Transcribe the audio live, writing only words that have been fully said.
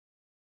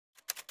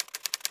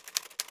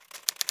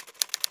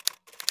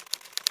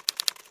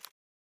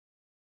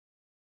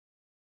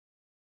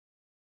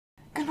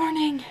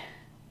morning!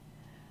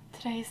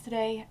 Today is the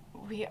day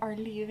we are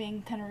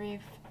leaving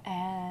Tenerife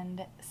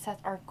and set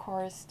our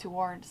course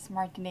towards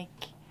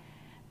Martinique,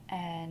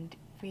 and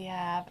we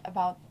have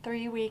about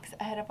 3 weeks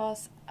ahead of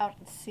us out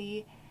at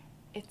sea.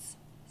 It's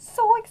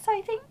so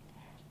exciting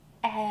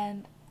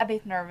and a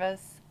bit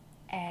nervous,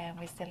 and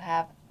we still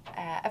have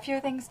a few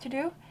things to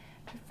do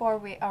before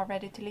we are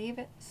ready to leave.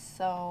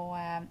 So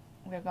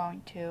we're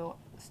going to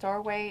store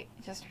away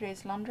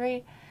yesterday's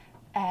laundry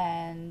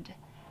and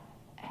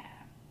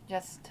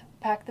just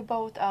pack the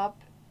boat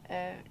up,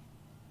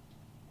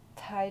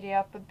 tidy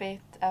up a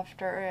bit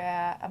after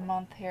a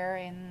month here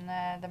in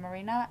the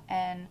marina,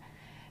 and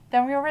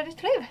then we are ready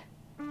to leave.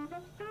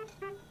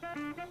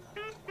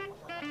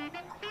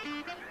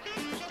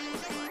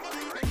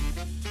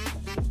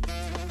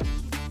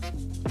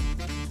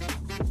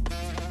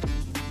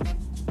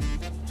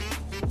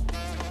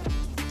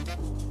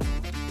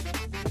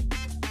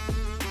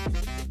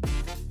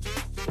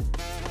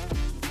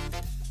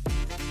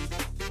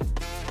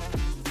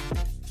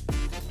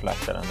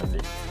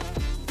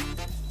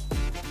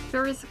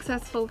 Very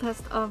successful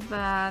test of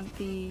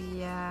the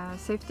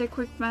safety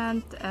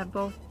equipment,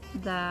 both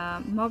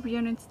the mob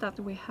units that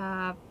we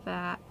have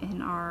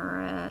in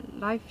our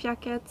life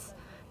jackets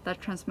that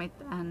transmit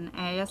an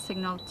AIS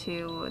signal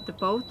to the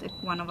boat if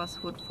one of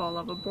us would fall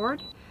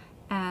overboard,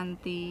 and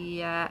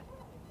the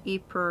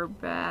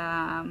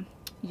EPIRB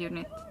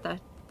unit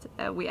that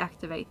we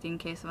activate in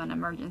case of an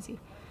emergency.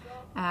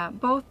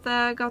 Both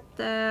got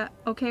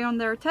okay on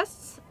their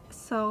tests,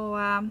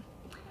 so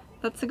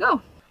let's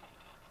go.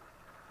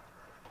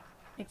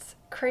 It's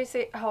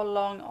crazy how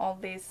long all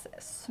these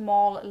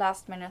small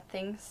last-minute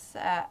things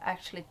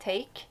actually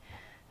take,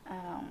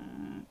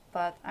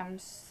 but I'm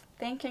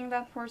thinking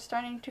that we're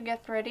starting to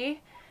get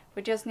ready.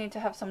 We just need to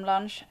have some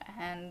lunch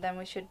and then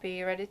we should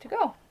be ready to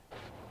go.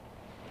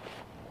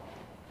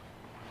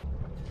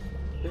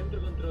 Centro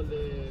control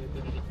de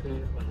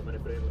Tenerife, bajo mare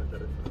pre, buenas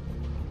tardes.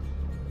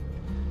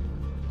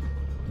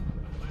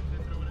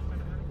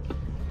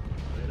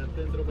 En el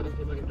centro por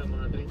encima que estamos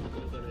a 30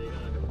 minutos de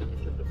llegada a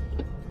Capital Centro.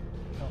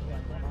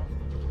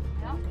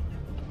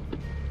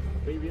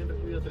 Muy bien,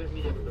 recibido 3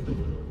 millas por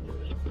teléfono.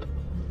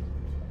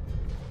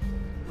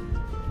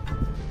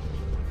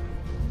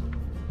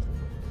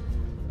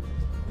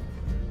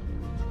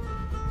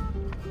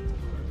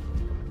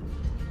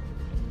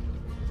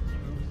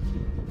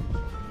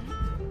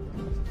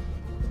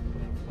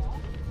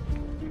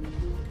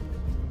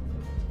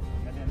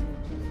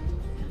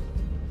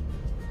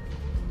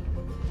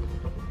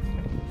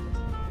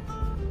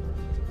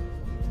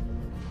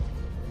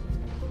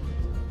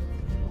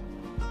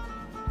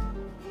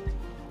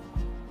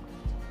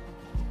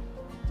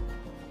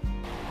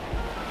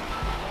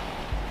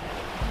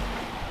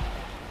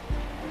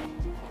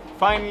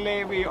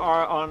 Finally, we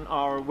are on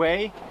our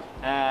way,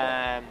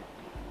 a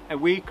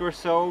week or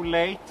so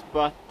late,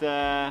 but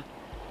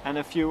and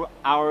a few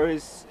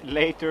hours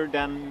later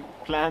than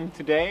planned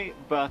today,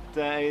 but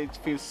it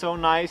feels so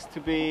nice to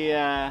be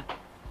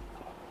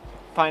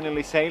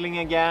finally sailing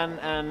again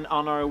and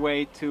on our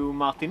way to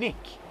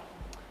Martinique.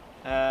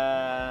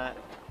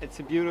 It's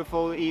a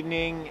beautiful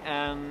evening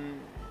and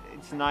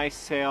it's a nice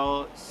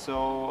sail,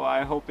 so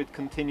I hope it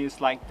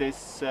continues like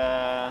this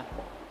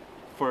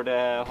for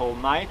the whole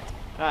night.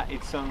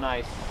 It's so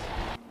nice.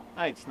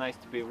 It's nice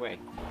to be away.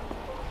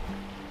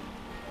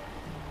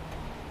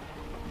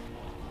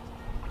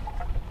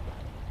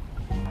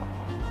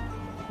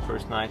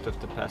 First night of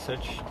the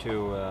passage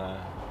to the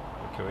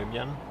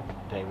Caribbean,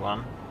 day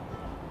 1.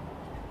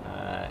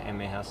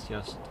 Emmy has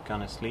just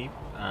gone asleep,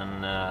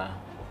 and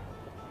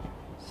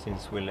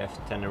since we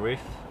left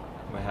Tenerife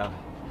we have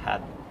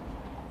had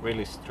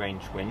really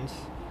strange winds.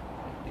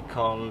 We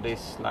call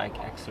this like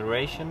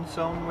acceleration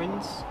zone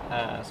winds,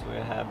 so we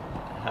have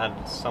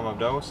had some of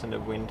those and the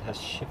wind has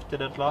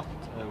shifted a lot.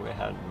 We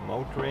had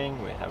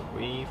motoring, we have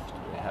reefed,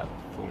 we have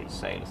full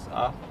sails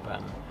up,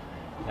 and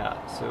yeah,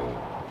 so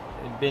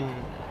it's been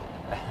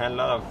a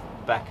lot of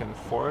back and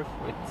forth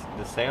with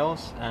the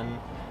sails, and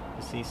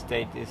the sea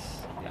state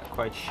is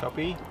quite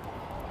choppy.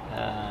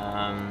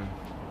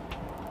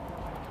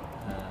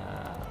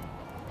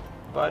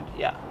 But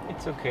yeah,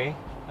 it's okay.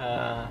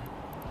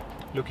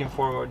 Looking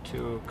forward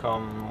to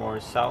come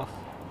more south,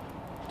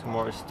 to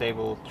more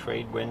stable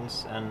trade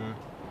winds and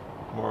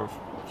more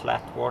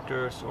flat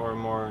waters or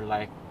more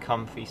like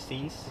comfy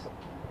seas.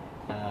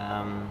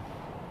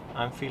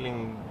 I'm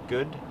feeling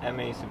good.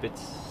 Emmy is a bit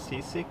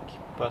seasick,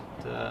 but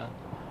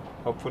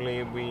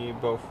hopefully we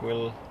both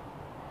will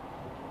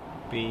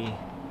be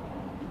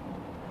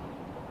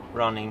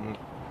running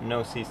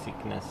no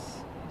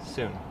seasickness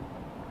soon.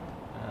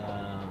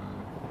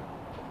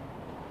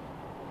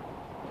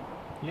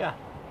 Yeah.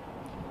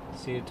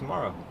 See you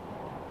tomorrow.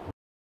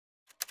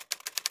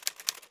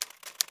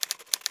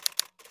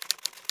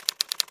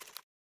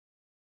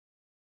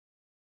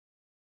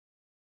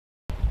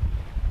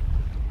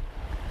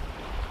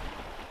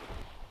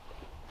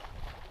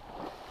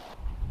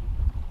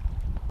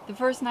 The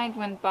first night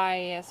went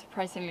by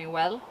surprisingly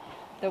well.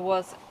 There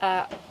was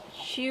a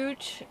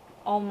huge,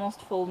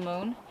 almost full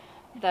moon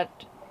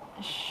that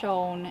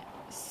shone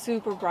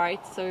super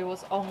bright, so it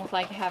was almost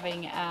like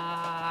having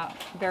a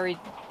very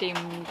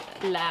dimmed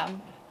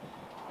lamp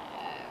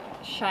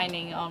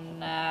shining on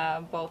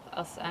both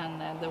us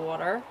and the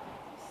water.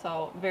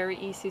 So very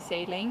easy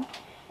sailing,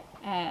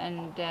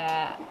 and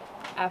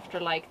after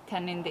like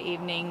 10 in the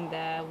evening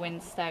the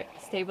wind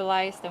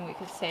stabilized and we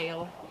could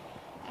sail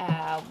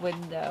with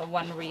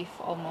one reef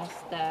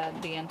almost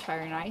the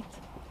entire night.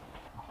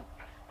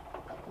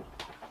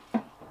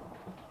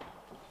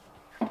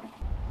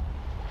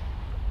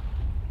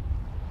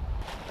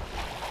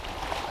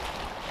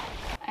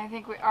 I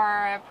think we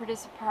are pretty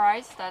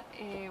surprised that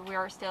we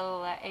are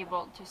still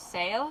able to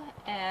sail.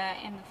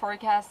 In the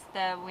forecast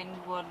the wind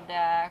would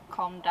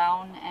calm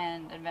down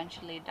and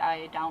eventually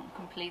die down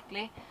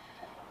completely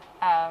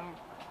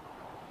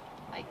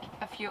like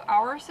a few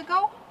hours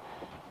ago.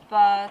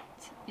 But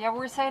yeah,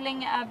 we're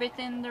sailing a bit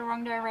in the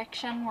wrong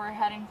direction. We're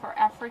heading for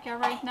Africa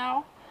right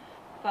now,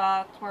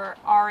 but we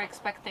are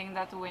expecting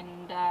that the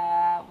wind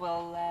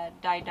will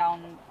die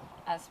down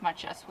as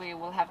much as we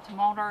will have to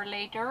motor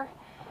later.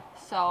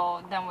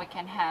 So then we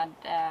can head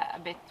a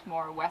bit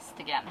more west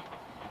again.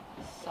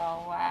 So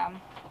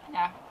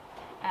yeah,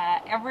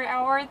 every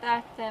hour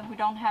that we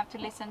don't have to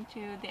listen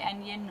to the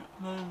engine,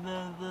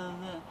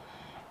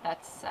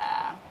 that's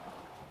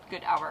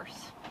good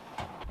hours.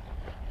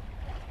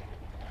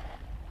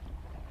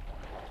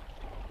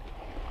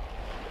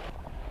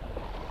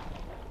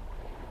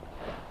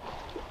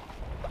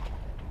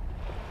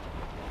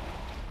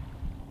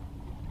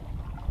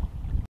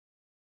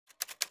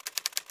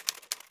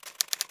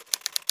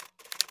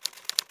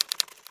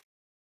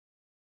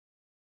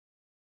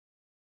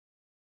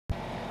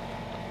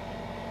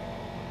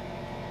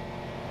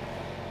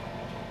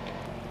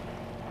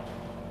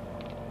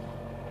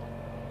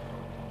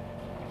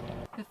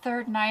 The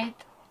third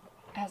night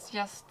has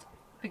just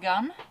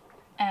begun,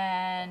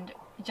 and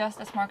just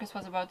as Marcus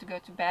was about to go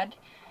to bed,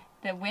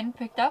 the wind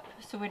picked up,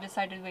 so we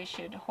decided we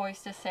should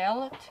hoist the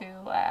sail to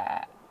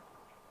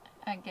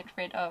get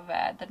rid of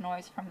the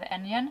noise from the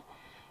engine.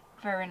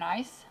 Very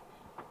nice.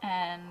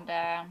 And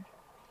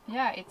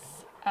yeah,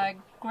 it's a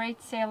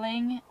great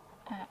sailing,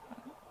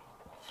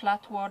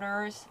 flat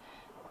waters,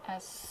 a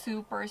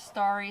super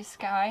starry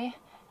sky,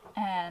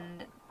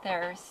 and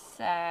there's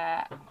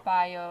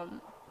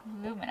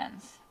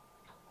bioluminescence,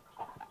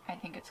 I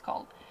think it's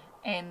called,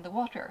 in the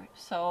water,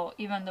 so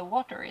even the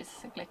water is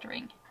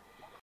glittering.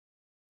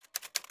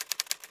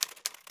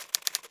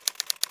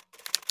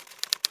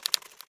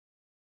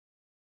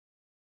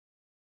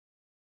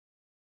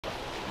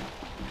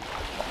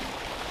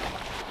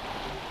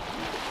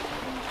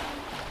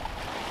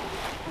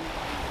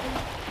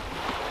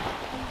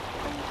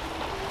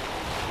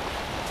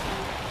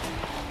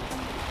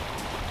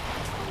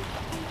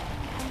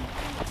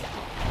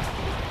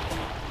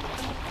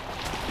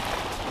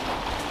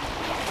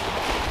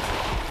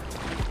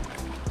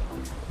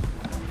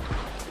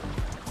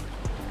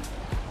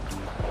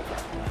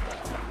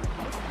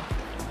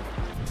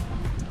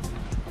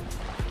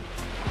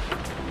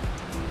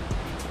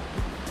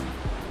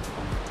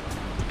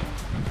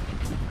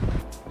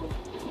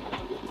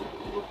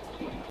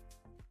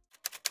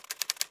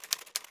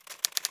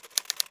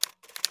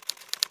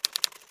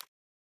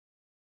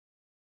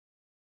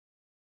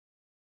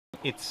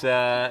 It's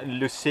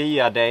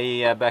Lucia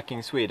Day back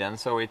in Sweden,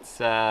 so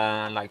it's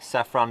like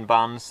saffron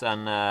buns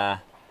and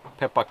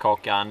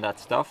pepparkaka and that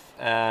stuff,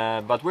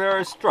 but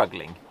we're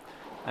struggling.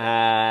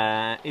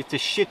 It's a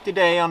shitty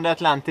day on the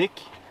Atlantic.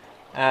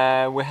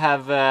 We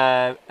have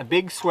a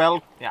big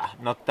swell, yeah,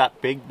 not that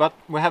big, but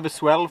we have a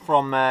swell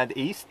from the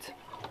east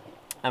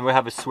and we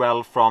have a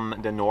swell from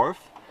the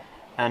north,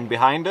 and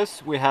behind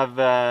us we have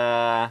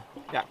yeah,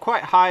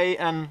 quite high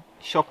and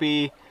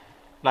choppy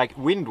like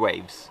wind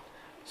waves.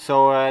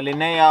 So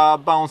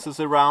Linnea bounces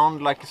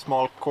around like a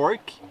small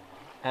cork.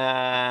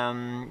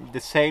 The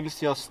sails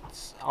just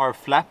are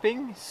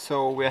flapping,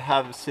 so we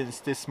have since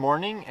this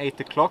morning 8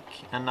 o'clock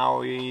and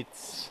now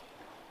it's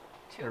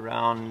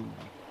around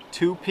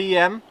 2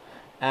 p.m.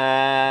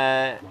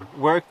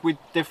 Work with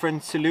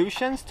different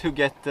solutions to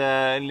get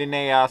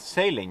Linnea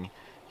sailing.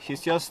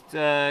 She's just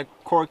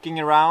corking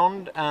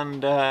around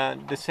and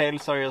the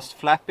sails are just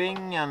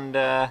flapping, and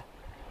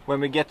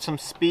when we get some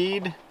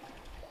speed,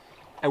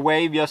 a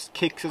wave just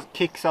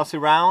kicks us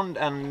around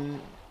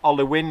and all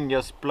the wind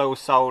just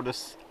blows out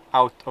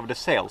of the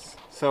sails.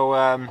 So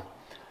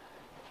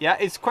yeah,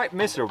 it's quite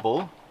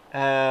miserable.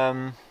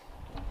 But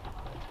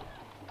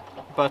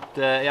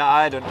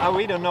yeah,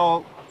 we don't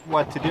know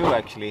what to do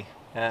actually.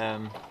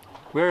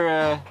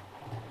 We're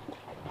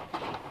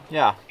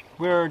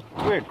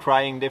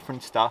trying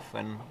different stuff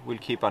and we'll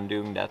keep on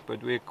doing that,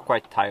 but we're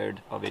quite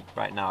tired of it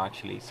right now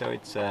actually. So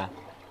it's a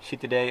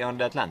shitty day on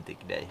the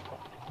Atlantic Day.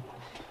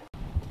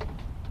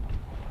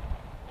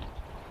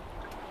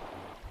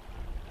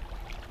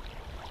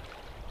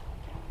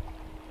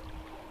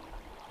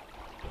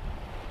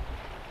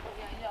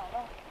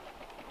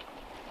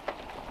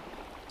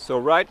 So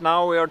right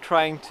now we are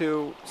trying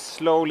to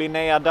slow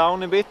Linnea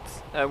down a bit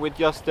with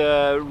just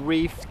a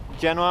reef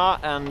Genoa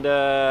and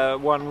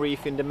one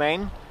reef in the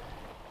main.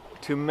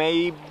 to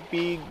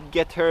maybe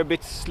get her a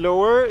bit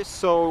slower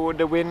so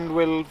the wind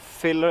will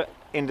fill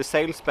in the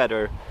sails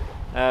better.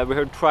 We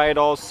have tried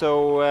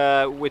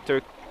also with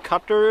her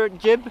cutter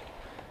jib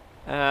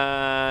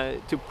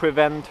to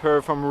prevent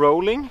her from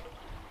rolling,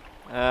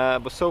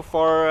 but so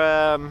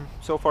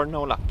far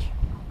no luck.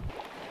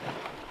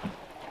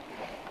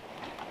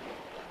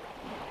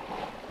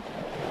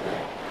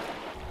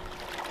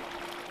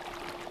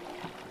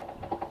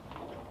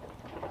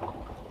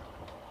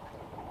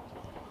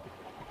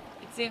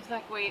 It seems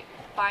like we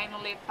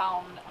finally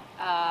found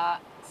a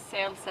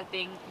sail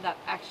setting that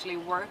actually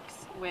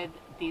works with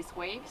these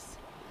waves.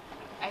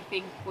 I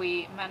think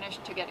we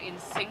managed to get in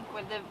sync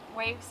with the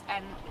waves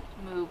and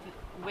move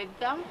with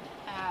them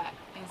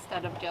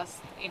instead of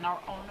just in our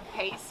own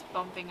pace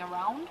bumping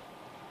around.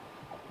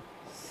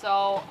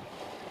 So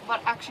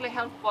what actually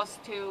helped was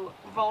to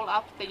roll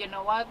up the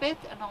Genoa a bit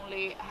and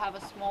only have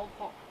a small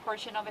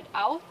portion of it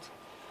out.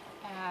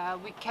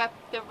 We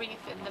kept the reef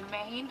in the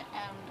main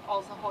and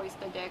also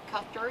hoisted the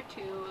cutter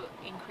to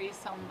increase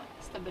some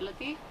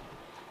stability.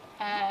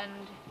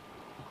 And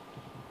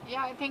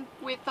yeah, I think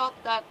we thought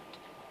that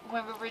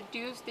when we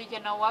reduced the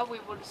Genoa we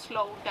would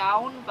slow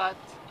down, but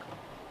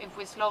if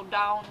we slowed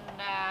down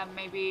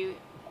maybe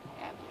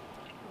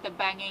the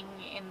banging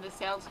in the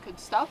sails could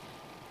stop.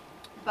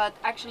 But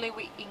actually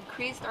we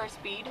increased our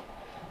speed,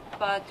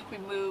 but we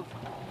moved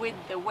with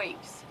the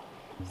waves.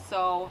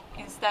 So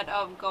instead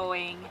of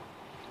going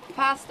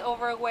fast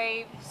over a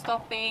wave,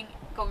 stopping,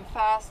 going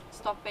fast,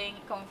 stopping,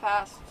 going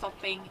fast,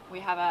 stopping, we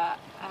have a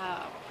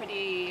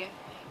pretty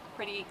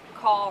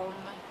calm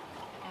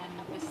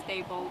and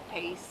stable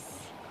pace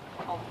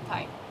all the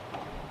time.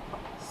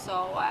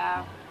 So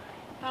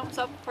thumbs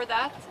up for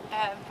that,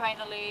 and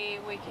finally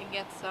we can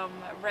get some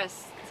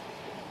rest.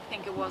 I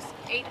think it was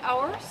 8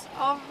 hours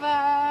of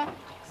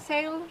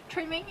sail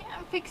trimming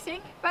and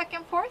fixing back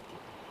and forth.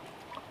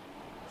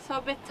 So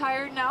a bit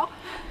tired now.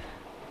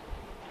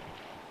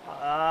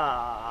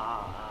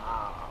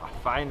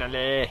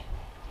 Finally!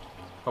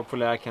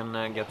 Hopefully I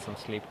can get some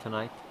sleep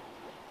tonight.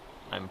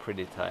 I'm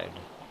pretty tired.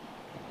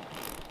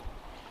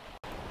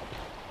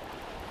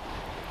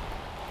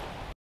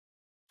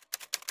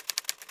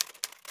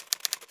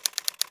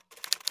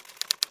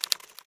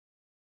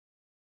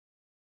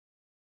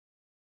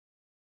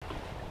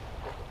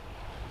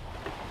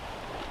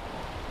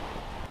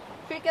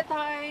 Fika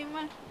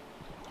time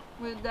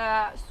with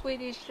the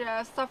Swedish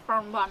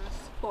saffron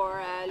buns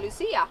for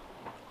Lucia.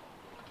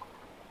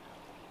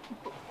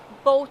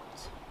 Boat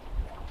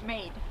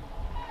made.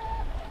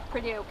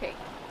 Pretty okay.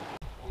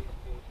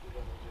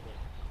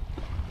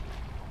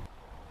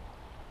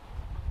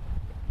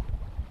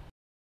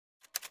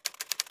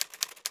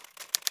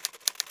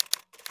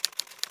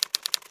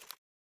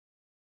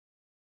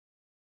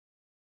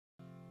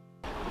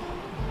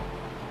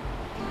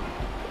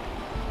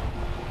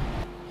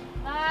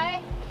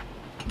 Nej.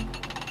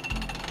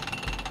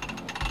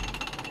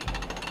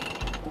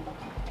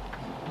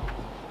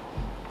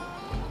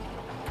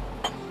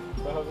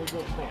 Behöver vi gå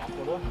upp snett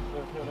eller?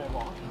 Hur det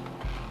var?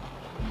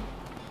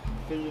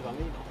 4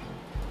 mil.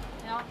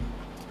 Ja.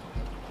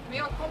 Men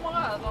jag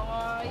kommer över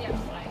och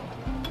hjälper dig.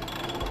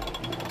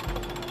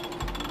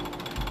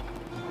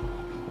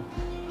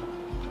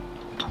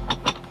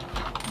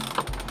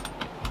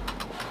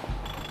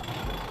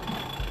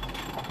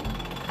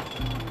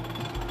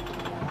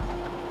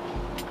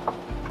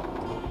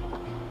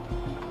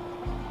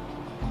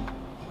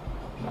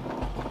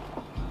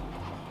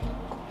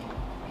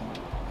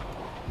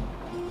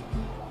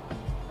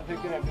 Jag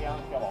tycker det blir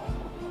ganska bra.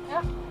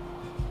 Ja.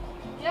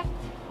 Yep.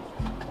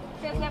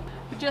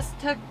 We just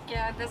took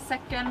the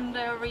second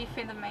reef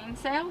in the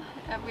mainsail.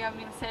 We have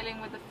been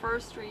sailing with the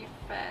first reef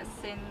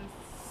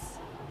since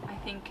I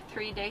think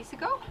 3 days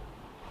ago.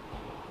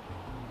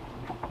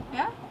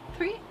 Yeah,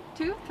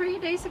 3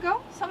 days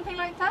ago, something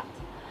like that.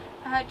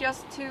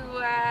 Just to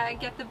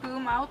get the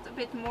boom out a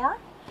bit more.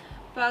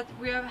 But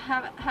we have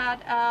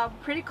had a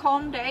pretty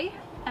calm day,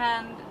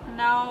 and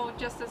now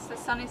just as the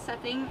sun is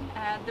setting,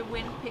 the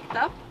wind picked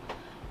up.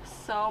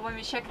 So when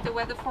we checked the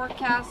weather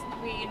forecast,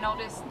 we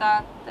noticed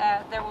that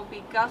there will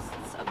be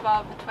gusts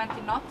above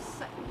 20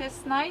 knots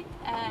this night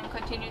and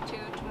continue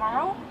to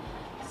tomorrow.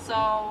 So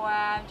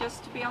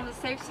just to be on the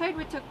safe side,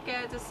 we took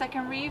the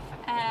second reef,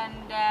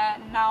 and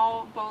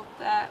now both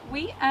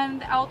we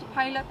and the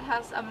autopilot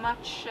has a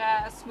much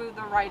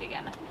smoother ride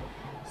again.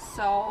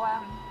 So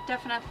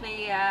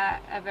definitely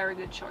a very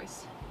good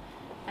choice.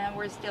 And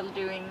we're still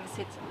doing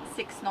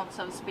 6 knots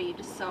of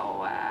speed,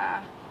 so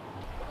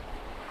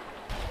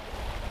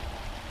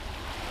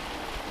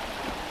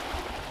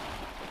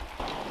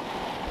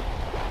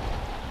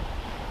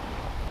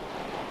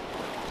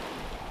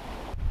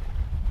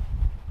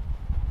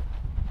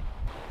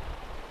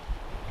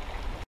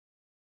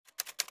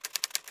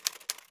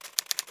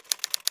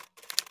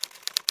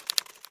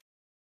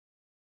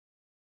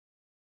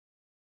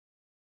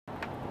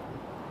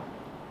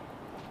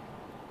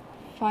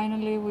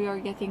finally we are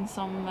getting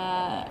some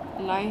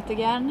light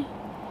again.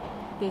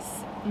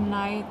 This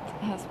night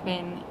has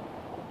been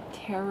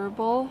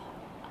terrible.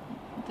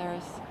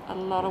 There's a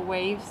lot of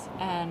waves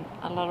and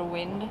a lot of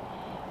wind,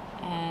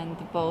 and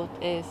the boat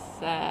is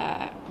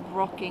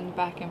rocking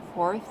back and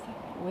forth,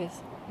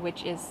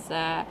 which is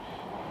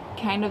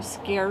kind of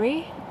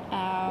scary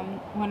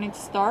when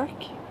it's dark.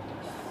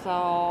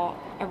 So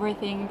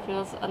everything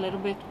feels a little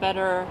bit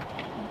better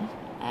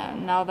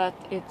now that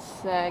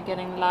it's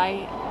getting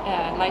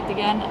light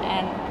again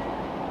and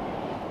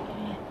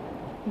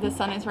the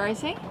sun is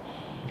rising.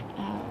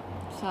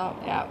 So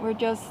yeah, we're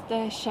just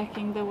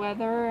checking the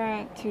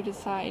weather to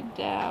decide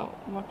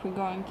what we're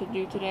going to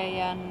do today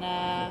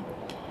and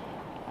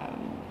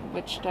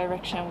which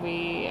direction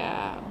we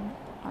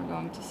are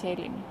going to sail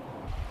in.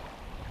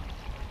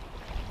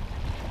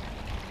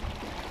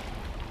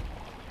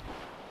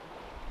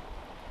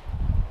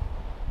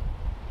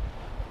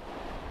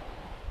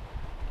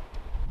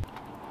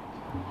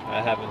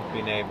 I haven't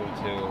been able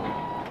to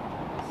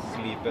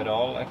sleep at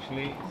all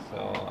actually,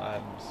 so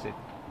I've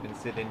been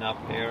sitting up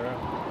here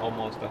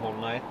almost the whole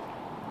night.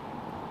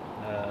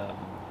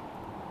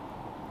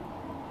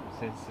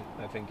 Since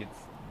I think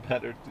it's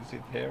better to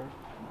sit here,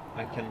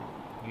 I can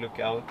look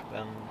out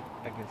and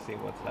I can see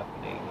what's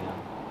happening,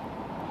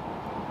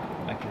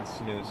 and I can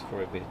snooze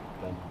for a bit,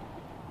 and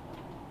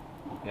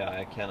yeah,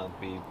 I cannot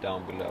be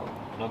down below.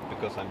 Not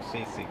because I'm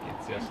seasick,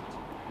 it's just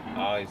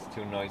it's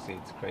too noisy,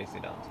 it's crazy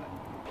downside.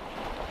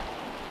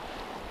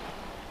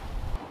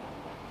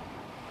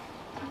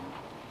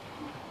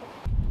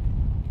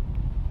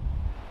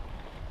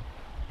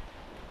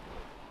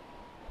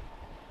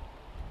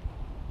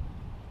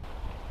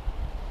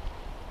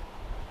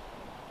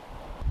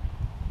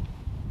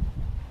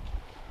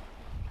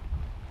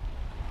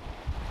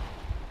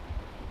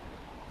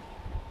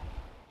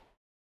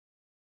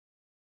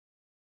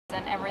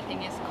 And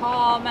everything is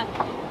calm.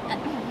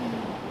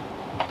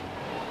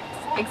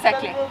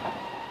 Exactly.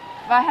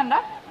 Vad hände?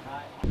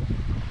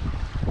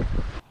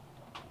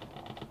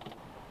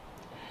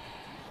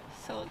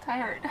 So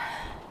tired.